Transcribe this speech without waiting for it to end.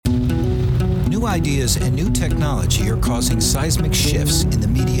New ideas and new technology are causing seismic shifts in the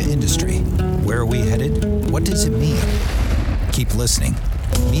media industry. Where are we headed? What does it mean? Keep listening.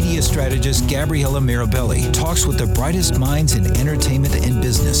 Media strategist Gabriella Mirabelli talks with the brightest minds in entertainment and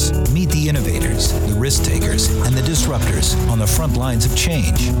business. Meet the innovators, the risk takers, and the disruptors on the front lines of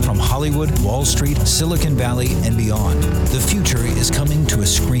change from Hollywood, Wall Street, Silicon Valley, and beyond. The future is coming to a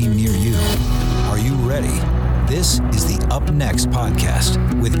screen near you. Are you ready? This is the Up Next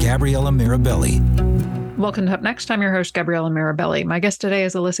podcast with Gabriella Mirabelli. Welcome to Up Next. I'm your host, Gabriella Mirabelli. My guest today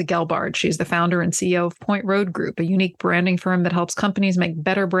is Alyssa Gelbard. She's the founder and CEO of Point Road Group, a unique branding firm that helps companies make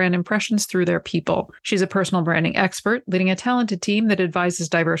better brand impressions through their people. She's a personal branding expert, leading a talented team that advises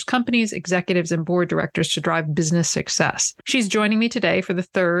diverse companies, executives, and board directors to drive business success. She's joining me today for the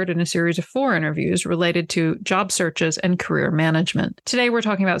third in a series of 4 interviews related to job searches and career management. Today, we're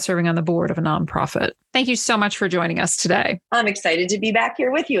talking about serving on the board of a nonprofit. Thank you so much for joining us today. I'm excited to be back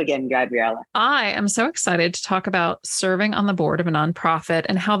here with you again, Gabriella. I am so excited to talk about serving on the board of a nonprofit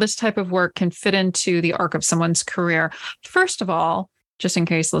and how this type of work can fit into the arc of someone's career. First of all, just in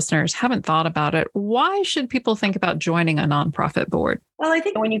case listeners haven't thought about it, why should people think about joining a nonprofit board? Well, I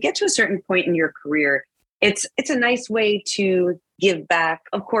think when you get to a certain point in your career, it's a nice way to give back,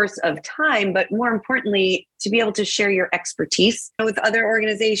 of course, of time, but more importantly, to be able to share your expertise with other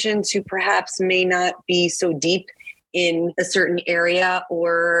organizations who perhaps may not be so deep in a certain area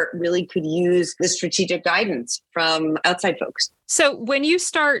or really could use the strategic guidance from outside folks. So when you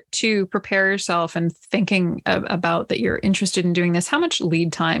start to prepare yourself and thinking about that you're interested in doing this, how much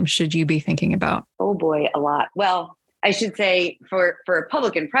lead time should you be thinking about? Oh boy, a lot. Well, I should say for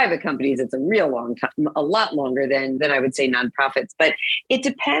public and private companies, it's a real long time, a lot longer than I would say nonprofits. But it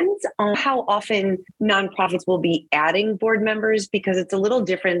depends on how often nonprofits will be adding board members, because it's a little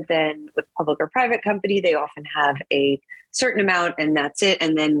different than with public or private company. They often have a certain amount and that's it.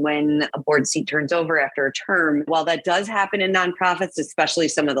 And then when a board seat turns over after a term, while that does happen in nonprofits, especially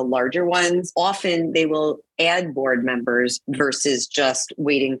some of the larger ones, often they will add board members versus just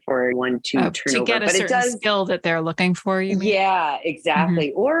waiting for one to turn to over. get a certain skill that they're looking for, you mean? Yeah, exactly.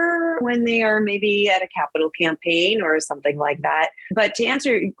 Mm-hmm. Or when they are maybe at a capital campaign or something like that. But to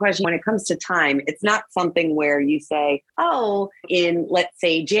answer your question, when it comes to time, it's not something where you say, oh, in, let's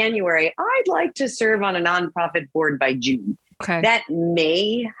say, January, I'd like to serve on a nonprofit board by June. Okay. That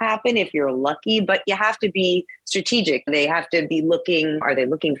may happen if you're lucky, but you have to be strategic. They have to be looking, are they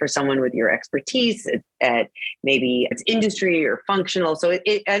looking for someone with your expertise at maybe it's industry or functional? So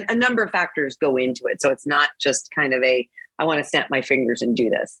a number of factors go into it. So it's not just kind of I want to snap my fingers and do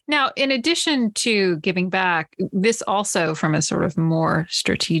this. Now, in addition to giving back, this also from a sort of more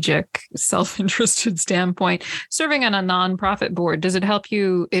strategic, self-interested standpoint, serving on a nonprofit board, does it help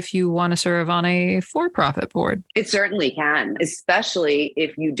you if you want to serve on a for-profit board? It certainly can, especially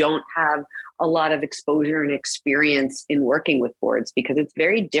if you don't have a lot of exposure and experience in working with boards, because it's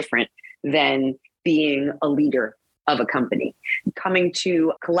very different than being a leader of a company. Coming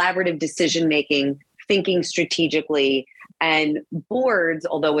to collaborative decision-making, thinking strategically. And boards,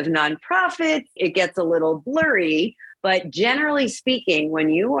 although with nonprofits, it gets a little blurry. But generally speaking, when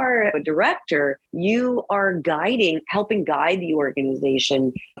you are a director, you are helping guide the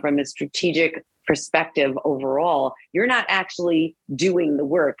organization from a strategic perspective overall. You're not actually doing the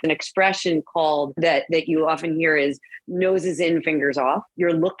work. An expression called that you often hear is noses in, fingers off.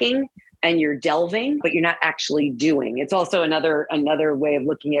 You're looking and you're delving, but you're not actually doing. It's also another way of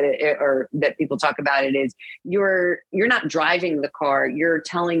looking at it, or that people talk about it, is you're not driving the car, you're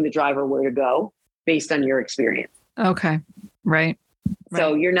telling the driver where to go based on your experience. Okay. Right.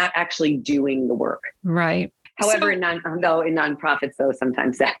 So you're not actually doing the work. Right. However, in nonprofits, though,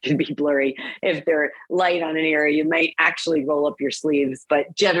 sometimes that can be blurry. If they're light on an area, you might actually roll up your sleeves.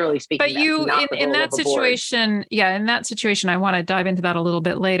 But generally speaking, but you in that situation, in that situation, I want to dive into that a little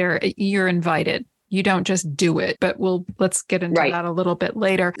bit later. You're invited. You don't just do it. But let's get into that a little bit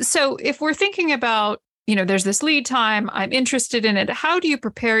later. So if we're thinking about, there's this lead time, I'm interested in it. How do you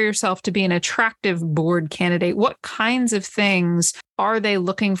prepare yourself to be an attractive board candidate? What kinds of things are they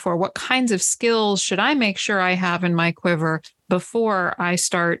looking for? What kinds of skills should I make sure I have in my quiver before I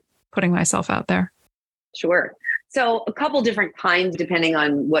start putting myself out there? Sure. So a couple different kinds, depending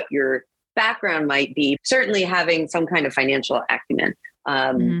on what your background might be. Certainly having some kind of financial acumen.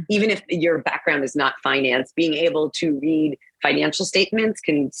 Even if your background is not finance, being able to read financial statements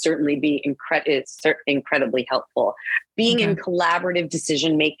can certainly be incredibly helpful. Being in collaborative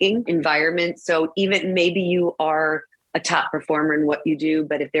decision-making environments. So even maybe you are a top performer in what you do,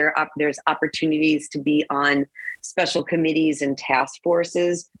 but if there's opportunities to be on special committees and task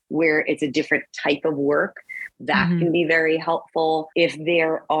forces where it's a different type of work, that can be very helpful. If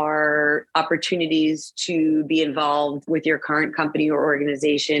there are opportunities to be involved with your current company or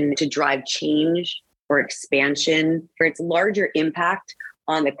organization to drive change or expansion, or its larger impact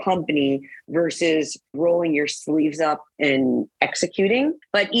on the company versus rolling your sleeves up and executing.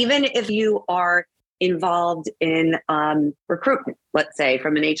 But even if you are involved in recruitment, let's say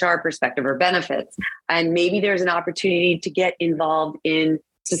from an HR perspective or benefits, and maybe there's an opportunity to get involved in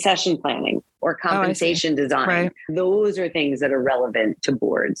succession planning or compensation design. Right. Those are things that are relevant to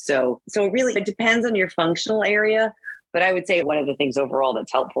boards. So really it depends on your functional area. But I would say one of the things overall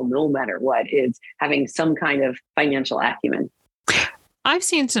that's helpful no matter what is having some kind of financial acumen. I've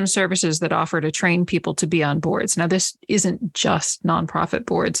seen some services that offer to train people to be on boards. Now, this isn't just nonprofit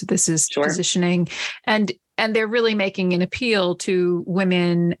boards. This is positioning, and they're really making an appeal to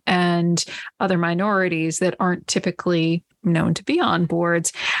women and other minorities that aren't typically known to be on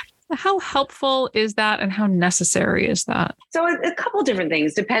boards. How helpful is that and how necessary is that? So a couple different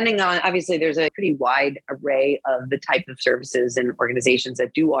things, depending on, obviously, there's a pretty wide array of the type of services and organizations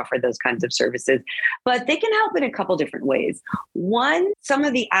that do offer those kinds of services, but they can help in a couple different ways. One, some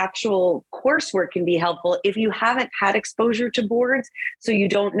of the actual coursework can be helpful if you haven't had exposure to boards, so you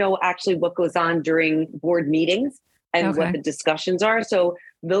don't know actually what goes on during board meetings and what the discussions are. So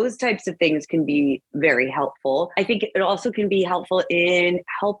those types of things can be very helpful. I think it also can be helpful in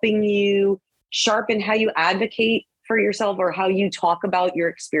helping you sharpen how you advocate for yourself or how you talk about your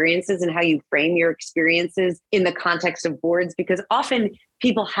experiences and how you frame your experiences in the context of boards, because often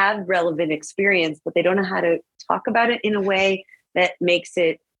people have relevant experience, but they don't know how to talk about it in a way that makes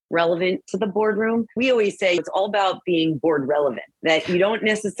it relevant to the boardroom. We always say it's all about being board relevant, that you don't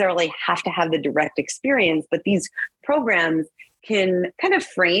necessarily have to have the direct experience, but these programs can kind of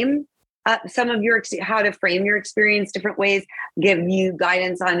frame some of your, how to frame your experience different ways, give you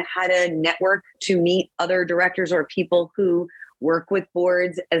guidance on how to network to meet other directors or people who work with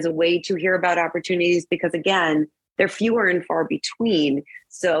boards as a way to hear about opportunities, because again, they're fewer and far between.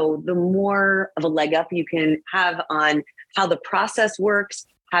 So the more of a leg up you can have on how the process works,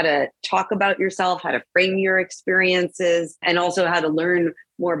 how to talk about yourself, how to frame your experiences, and also how to learn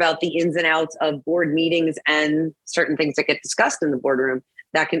more about the ins and outs of board meetings and certain things that get discussed in the boardroom,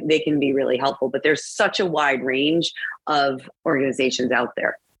 they can be really helpful. But there's such a wide range of organizations out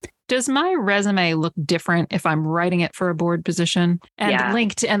there. Does my resume look different if I'm writing it for a board position? And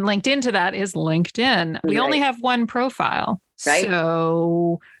linked into that is LinkedIn. We only have one profile. Right.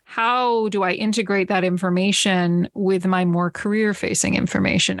 So how do I integrate that information with my more career-facing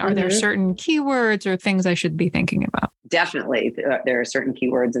information? Are there certain keywords or things I should be thinking about? Definitely. There are certain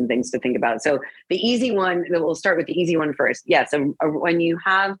keywords and things to think about. So the easy one, we'll start with the easy one first. Yes. When you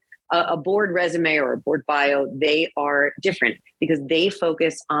have a board resume or a board bio, they are different because they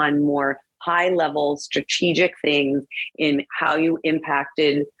focus on more high-level strategic things in how you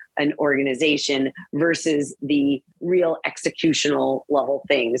impacted an organization versus the real executional level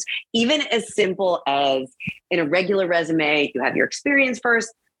things. Even as simple as in a regular resume, you have your experience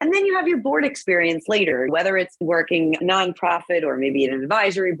first, and then you have your board experience later, whether it's working nonprofit or maybe an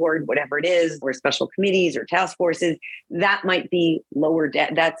advisory board, whatever it is, or special committees or task forces, that might be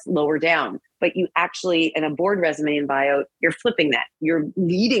that's lower down. But you actually, in a board resume and bio, you're flipping that. You're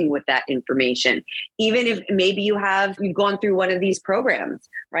leading with that information. Even if maybe you've gone through one of these programs,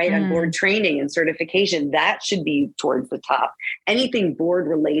 right? On board training and certification, that should be towards the top. Anything board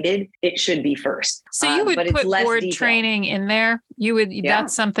related, it should be first. So you would put board training in there?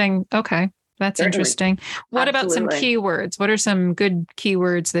 That's something, okay. That's certainly interesting. What about some keywords? What are some good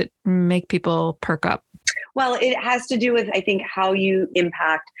keywords that make people perk up? Well, it has to do with, I think, how you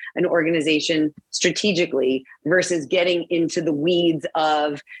impact an organization strategically versus getting into the weeds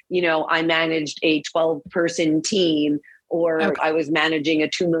of, I managed a 12-person team or I was managing a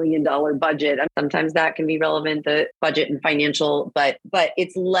 $2 million budget. Sometimes that can be relevant, the budget and financial, but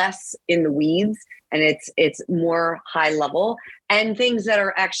it's less in the weeds and it's more high level and things that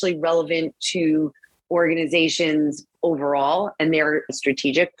are actually relevant to organizations overall and their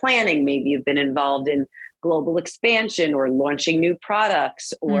strategic planning. Maybe you've been involved in global expansion or launching new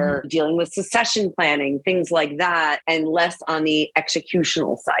products or dealing with succession planning, things like that, and less on the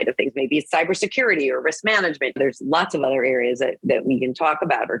executional side of things. Maybe it's cybersecurity or risk management. There's lots of other areas that we can talk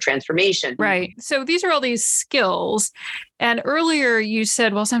about, or transformation. Right. So these are all these skills. And earlier you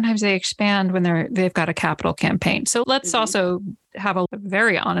said, well, sometimes they expand when they've got a capital campaign. So let's also have a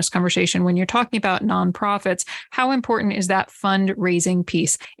very honest conversation when you're talking about nonprofits. How important important is that fundraising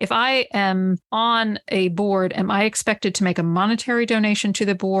piece? If I am on a board, am I expected to make a monetary donation to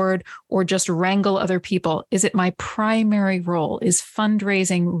the board or just wrangle other people? Is it my primary role? Is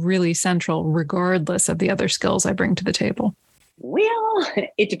fundraising really central regardless of the other skills I bring to the table? Well,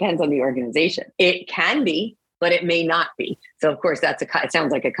 it depends on the organization. It can be, but it may not be. So of course, it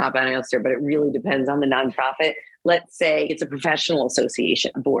sounds like a cop-out answer, but it really depends on the nonprofit. Let's say it's a professional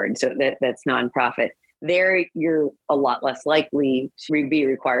association board, so that's nonprofit. There, you're a lot less likely to be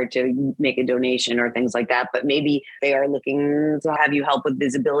required to make a donation or things like that. But maybe they are looking to have you help with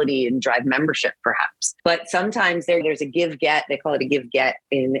visibility and drive membership, perhaps. But sometimes there's a give-get. They call it a give-get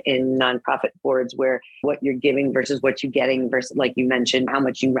in nonprofit boards, where what you're giving versus what you're getting versus, like you mentioned, how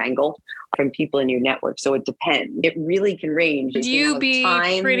much you wrangle from people in your network. So it depends. It really can range. Would you be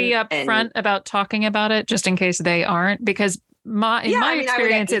pretty upfront about talking about it, just in case they aren't? Because in my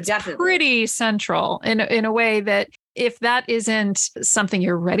experience, it's pretty central in a way that if that isn't something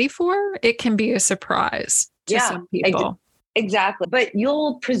you're ready for, it can be a surprise to some people. Exactly. But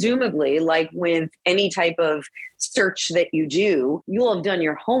you'll presumably, like with any type of search that you do, you'll have done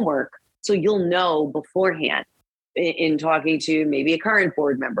your homework. So you'll know beforehand in talking to maybe a current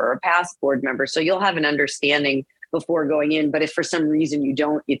board member or a past board member. So you'll have an understanding before going in. But if for some reason you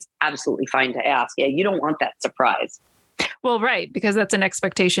don't, it's absolutely fine to ask. Yeah, you don't want that surprise. Well, right, because that's an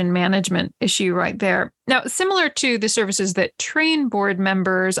expectation management issue right there. Now, similar to the services that train board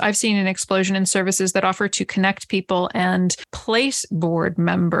members, I've seen an explosion in services that offer to connect people and place board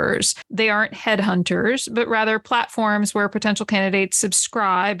members. They aren't headhunters, but rather platforms where potential candidates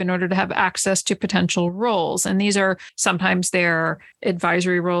subscribe in order to have access to potential roles. And these are sometimes their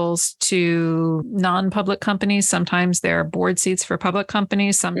advisory roles to non-public companies. Sometimes they're board seats for public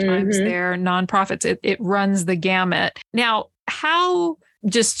companies. Sometimes they're nonprofits. It runs the gamut. Now, how,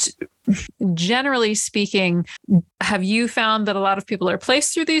 just generally speaking, have you found that a lot of people are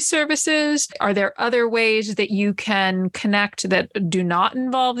placed through these services? Are there other ways that you can connect that do not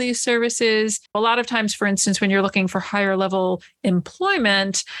involve these services? A lot of times, for instance, when you're looking for higher level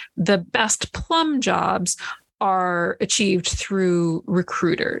employment, the best plum jobs are achieved through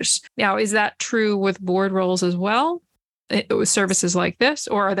recruiters. Now, is that true with board roles as well? With services like this,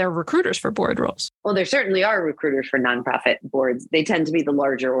 or are there recruiters for board roles? Well, there certainly are recruiters for nonprofit boards. They tend to be the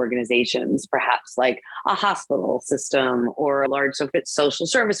larger organizations, perhaps like a hospital system or a large social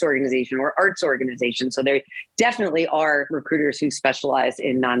service organization or arts organization. So there definitely are recruiters who specialize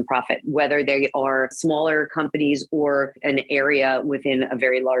in nonprofit, whether they are smaller companies or an area within a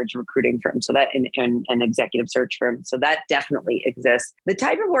very large recruiting firm. So that an executive search firm. So that definitely exists. The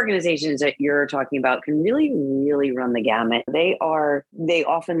type of organizations that you're talking about can really, really run the gamut. They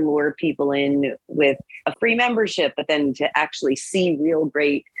often lure people in with a free membership, but then to actually see real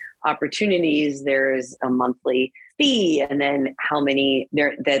great opportunities, there's a monthly fee, and then how many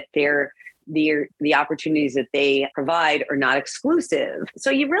the opportunities that they provide are not exclusive. So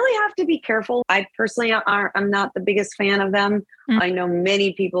you really have to be careful. I personally I'm not the biggest fan of them. I know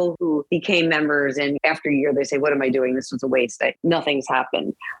many people who became members, and after a year they say, "What am I doing? This was a waste." Nothing's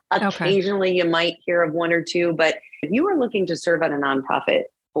happened. Occasionally you might hear of one or two, but if you are looking to serve on a nonprofit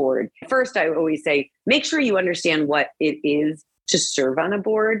board, first I always say, make sure you understand what it is to serve on a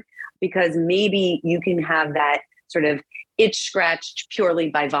board, because maybe you can have that sort of itch scratched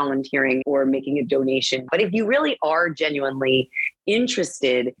purely by volunteering or making a donation. But if you really are genuinely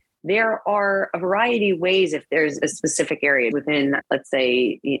interested, there are a variety of ways if there's a specific area within, let's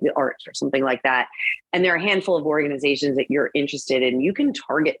say, the arts or something like that. And there are a handful of organizations that you're interested in. You can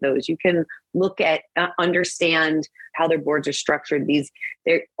target those. You can look at, understand how their boards are structured.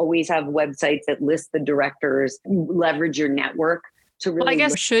 They always have websites that list the directors, leverage your network. Well, I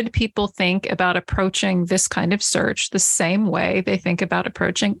guess, should people think about approaching this kind of search the same way they think about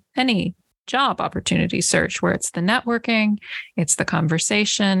approaching any job opportunity search, where it's the networking, it's the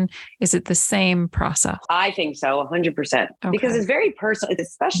conversation? Is it the same process? I think so, 100%. Because it's very personal,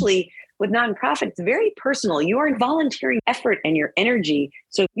 especially with nonprofits, it's very personal. You are volunteering effort and your energy.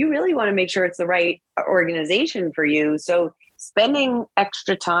 So you really want to make sure it's the right organization for you. So spending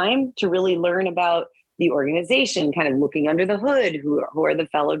extra time to really learn about the organization, kind of looking under the hood, who are the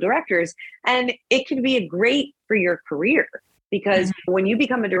fellow directors. And it can be great for your career, because when you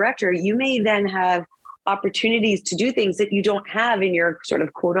become a director, you may then have opportunities to do things that you don't have in your sort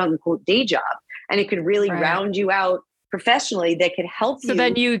of quote unquote day job. And it could really round you out professionally that could help you. So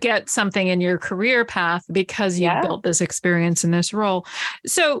then you get something in your career path because you built this experience in this role.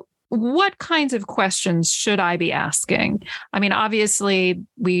 So what kinds of questions should I be asking? I mean, obviously,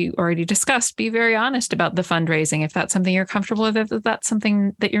 we already discussed, be very honest about the fundraising. If that's something you're comfortable with, if that's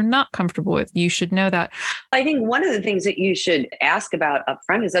something that you're not comfortable with, you should know that. I think one of the things that you should ask about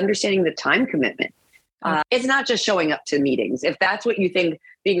upfront is understanding the time commitment. It's not just showing up to meetings. If that's what you think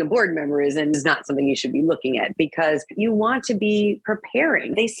being a board member is, and is not something you should be looking at, because you want to be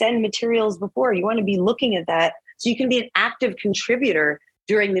preparing. They send materials before. You want to be looking at that so you can be an active contributor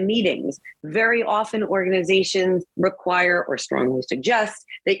during the meetings. Very often organizations require or strongly suggest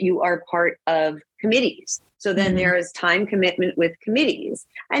that you are part of committees. So then there is time commitment with committees.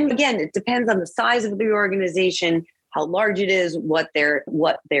 And again, it depends on the size of the organization, how large it is, what their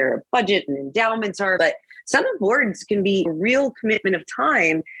budget and endowments are. But some boards can be a real commitment of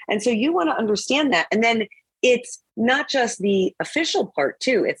time. And so you want to understand that. And then it's not just the official part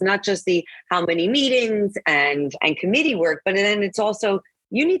too. It's not just the how many meetings and committee work, but then it's also,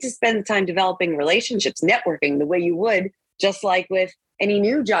 you need to spend time developing relationships, networking the way you would, just like with any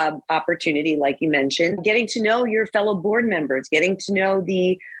new job opportunity, like you mentioned, getting to know your fellow board members, getting to know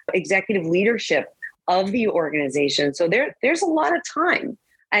the executive leadership of the organization. So there's a lot of time.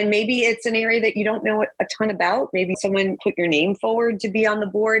 And maybe it's an area that you don't know a ton about. Maybe someone put your name forward to be on the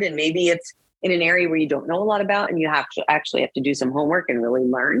board, and maybe it's in an area where you don't know a lot about, and you have to do some homework and really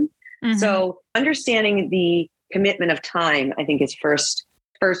learn. So understanding the commitment of time, I think, is first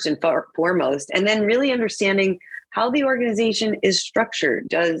and foremost, and then really understanding how the organization is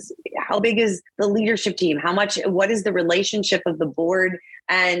structured. How big is the leadership team? What is the relationship of the board?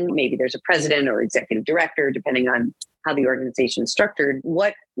 And maybe there's a president or executive director, depending on how the organization is structured.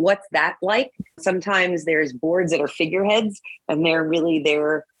 What's that like? Sometimes there's boards that are figureheads and they're really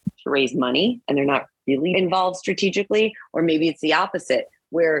there to raise money and they're not really involved strategically. Or maybe it's the opposite,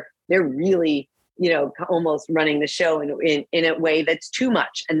 where they're really, almost running the show in a way that's too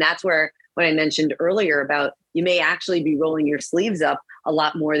much. And that's where, what I mentioned earlier about, you may actually be rolling your sleeves up a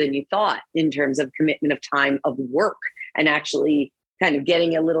lot more than you thought in terms of commitment of time of work, and actually kind of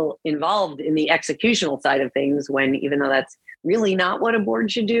getting a little involved in the executional side of things, when even though that's really not what a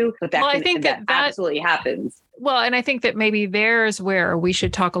board should do, but I think that absolutely happens. Well, and I think that maybe there's where we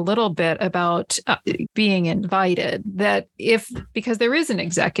should talk a little bit about being invited, because there is an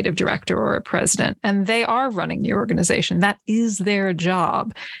executive director or a president and they are running the organization. That is their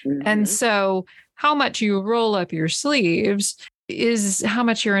job. And so how much you roll up your sleeves is how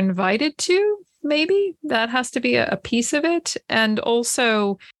much you're invited to. Maybe that has to be a piece of it. And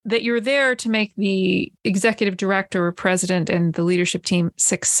also that you're there to make the executive director or president and the leadership team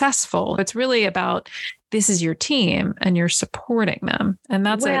successful. It's really about, this is your team and you're supporting them. And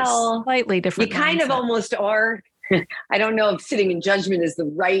that's a slightly different You kind mindset. of almost are. I don't know if sitting in judgment is the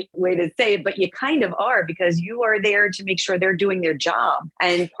right way to say it, but you kind of are, because you are there to make sure they're doing their job.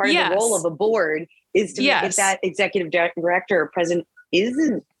 And part of the role of a board is to make it that executive director or president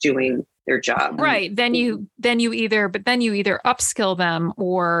isn't doing their job. Right. Then you either upskill them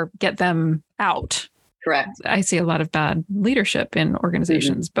or get them out. Correct. I see a lot of bad leadership in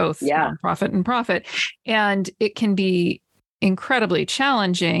organizations, both nonprofit and profit. And it can be incredibly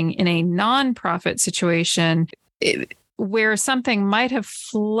challenging in a nonprofit situation where something might have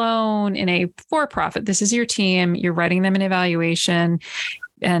flown in a for-profit. This is your team. You're writing them an evaluation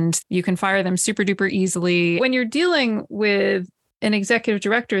and you can fire them super duper easily. When you're dealing with an executive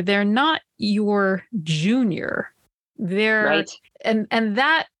director, they're not your junior. They're right. And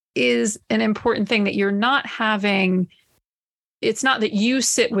that is an important thing, that you're not having. It's not that you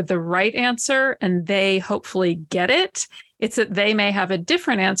sit with the right answer and they hopefully get it. It's that they may have a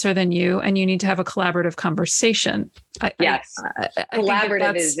different answer than you, and you need to have a collaborative conversation. Yes,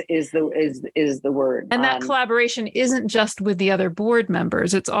 collaborative is the word. And that collaboration isn't just with the other board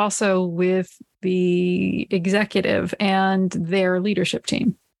members; it's also with the executive and their leadership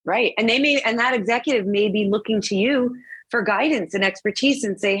team. Right, and that executive may be looking to you for guidance and expertise,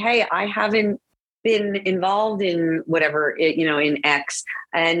 and say, "Hey, I haven't been involved in whatever in X,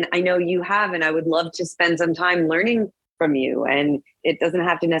 and I know you have, and I would love to spend some time learning from you." And it doesn't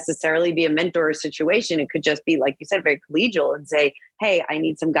have to necessarily be a mentor situation. It could just be, like you said, very collegial, and say, "Hey, I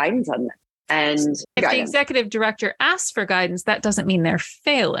need some guidance on this." And if the executive director asks for guidance, that doesn't mean they're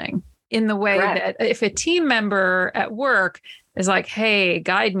failing, in the way that if a team member at work is like, "Hey,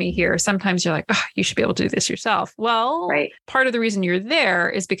 guide me here," sometimes you're like, "Oh, you should be able to do this yourself." Well, part of the reason you're there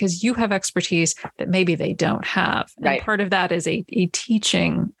is because you have expertise that maybe they don't have. And part of that is a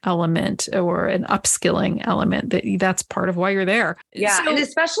teaching element or an upskilling element. That's part of why you're there. Yeah. And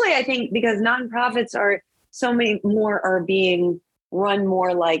especially, I think, because nonprofits are so many more are being run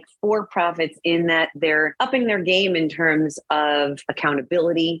more like for-profits, in that they're upping their game in terms of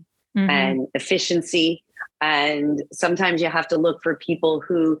accountability. and efficiency. And sometimes you have to look for people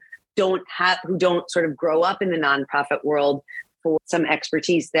who don't sort of grow up in the nonprofit world for some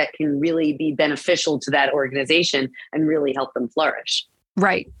expertise that can really be beneficial to that organization and really help them flourish.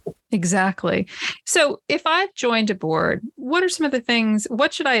 Right. Exactly. So if I've joined a board, what are some of the things,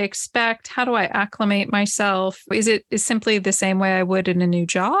 what should I expect? How do I acclimate myself? Is simply the same way I would in a new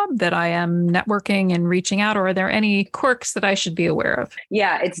job, that I am networking and reaching out, or are there any quirks that I should be aware of?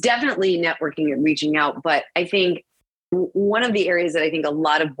 Yeah, it's definitely networking and reaching out. But I think one of the areas that I think a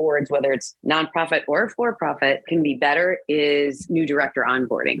lot of boards, whether it's nonprofit or for-profit, can be better is new director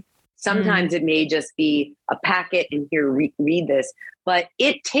onboarding. Sometimes it may just be a packet and here, read this, but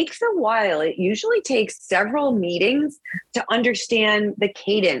it takes a while. It usually takes several meetings to understand the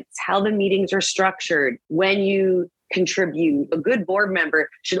cadence, how the meetings are structured, when you contribute. A good board member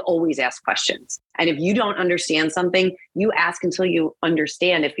should always ask questions. And if you don't understand something, you ask until you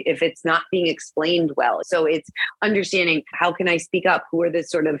understand if it's not being explained well. So it's understanding, how can I speak up? Who are the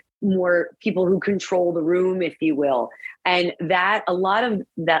sort of more people who control the room, if you will? And that a lot of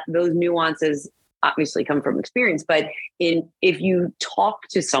those nuances obviously come from experience. But if you talk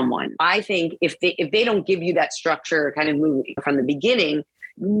to someone, I think if they don't give you that structure kind of moving from the beginning,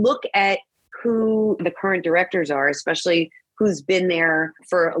 look at who the current directors are, especially who's been there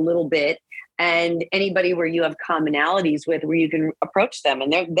for a little bit, and anybody where you have commonalities with, where you can approach them.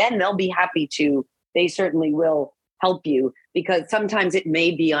 And then they'll be happy to, they certainly will help you, because sometimes it may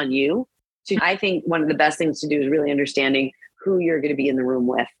be on you. So I think one of the best things to do is really understanding who you're going to be in the room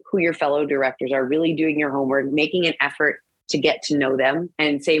with, who your fellow directors are, really doing your homework, making an effort to get to know them.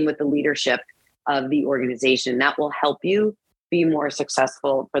 And same with the leadership of the organization. That will help you be more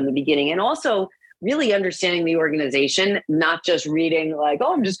successful from the beginning. And also really understanding the organization, not just reading like,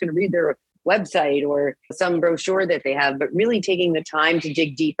 oh, I'm just going to read their website or some brochure that they have, but really taking the time to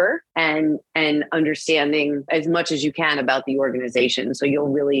dig deeper and understanding as much as you can about the organization. So you'll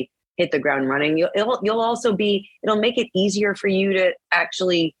really hit the ground running. It'll make it easier for you to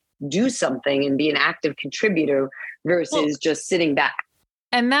actually do something and be an active contributor versus just sitting back.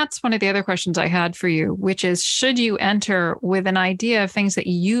 And that's one of the other questions I had for you, which is, should you enter with an idea of things that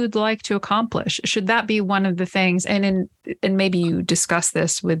you'd like to accomplish? Should that be one of the things? And maybe you discuss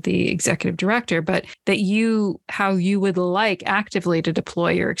this with the executive director, but how you would like actively to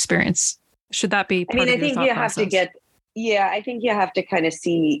deploy your experience. Should that be part of your thought process? I think you have to kind of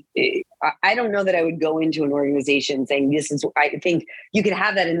see. I don't know that I would go into an organization saying this is, I think you could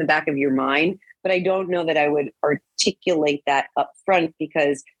have that in the back of your mind, but I don't know that I would articulate that up front,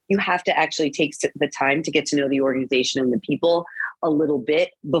 because you have to actually take the time to get to know the organization and the people a little bit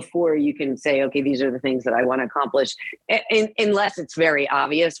before you can say, okay, these are the things that I want to accomplish. Unless it's very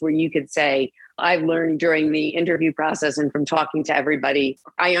obvious, where you could say, I've learned during the interview process and from talking to everybody,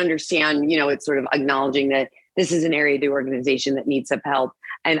 I understand, it's sort of acknowledging that this is an area of the organization that needs some help.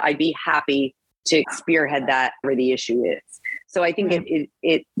 And I'd be happy to spearhead that where the issue is. So I think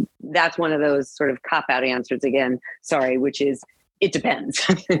that's one of those sort of cop-out answers again, which is, it depends.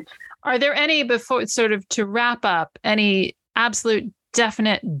 Are there any, before sort of to wrap up, any absolute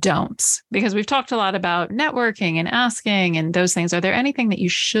definite don'ts? Because we've talked a lot about networking and asking and those things. Are there anything that you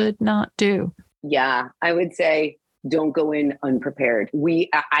should not do? Yeah, I would say don't go in unprepared.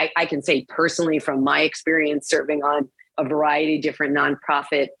 I can say personally from my experience serving on a variety of different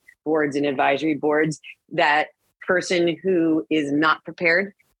nonprofit boards and advisory boards, that person who is not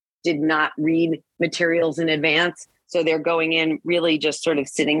prepared did not read materials in advance. So they're going in really just sort of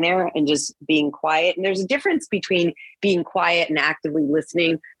sitting there and just being quiet. And there's a difference between being quiet and actively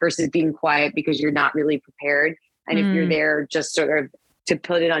listening versus being quiet because you're not really prepared. And if you're there just sort of to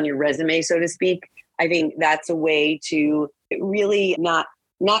put it on your resume, so to speak, I think that's a way to really not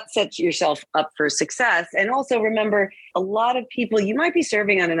set yourself up for success. And also remember, a lot of people, you might be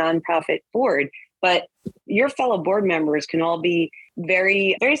serving on a nonprofit board, but your fellow board members can all be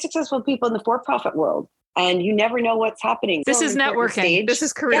very, very successful people in the for-profit world. And you never know what's happening. This is networking. This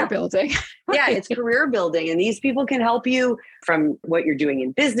is career building. Right. Yeah, it's career building. And these people can help you from what you're doing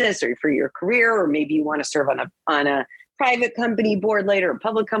in business or for your career, or maybe you want to serve on a private company board later, a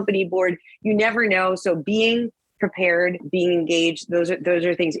public company board. You never know. So being prepared, being engaged, those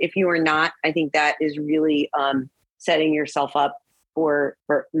are things. If you are not, I think that is really setting yourself up for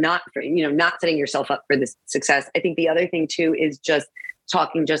not setting yourself up for this success. I think the other thing too is just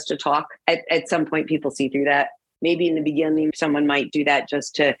talking just to talk. At some point, people see through that. Maybe in the beginning, someone might do that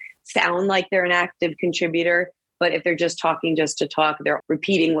just to sound like they're an active contributor. But if they're just talking just to talk, they're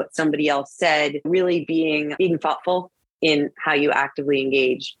repeating what somebody else said, really being thoughtful in how you actively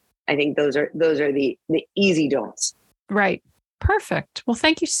engage. I think those are the easy don'ts. Right. Perfect. Well,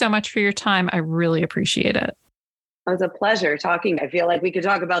 thank you so much for your time. I really appreciate it. It was a pleasure talking. I feel like we could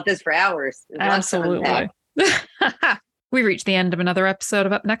talk about this for hours. Absolutely. We reached the end of another episode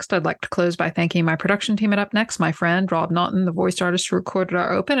of Up Next. I'd like to close by thanking my production team at Up Next, my friend Rob Naughton, the voice artist who recorded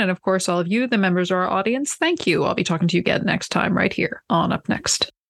our open, and of course, all of you, the members of our audience. Thank you. I'll be talking to you again next time right here on Up Next.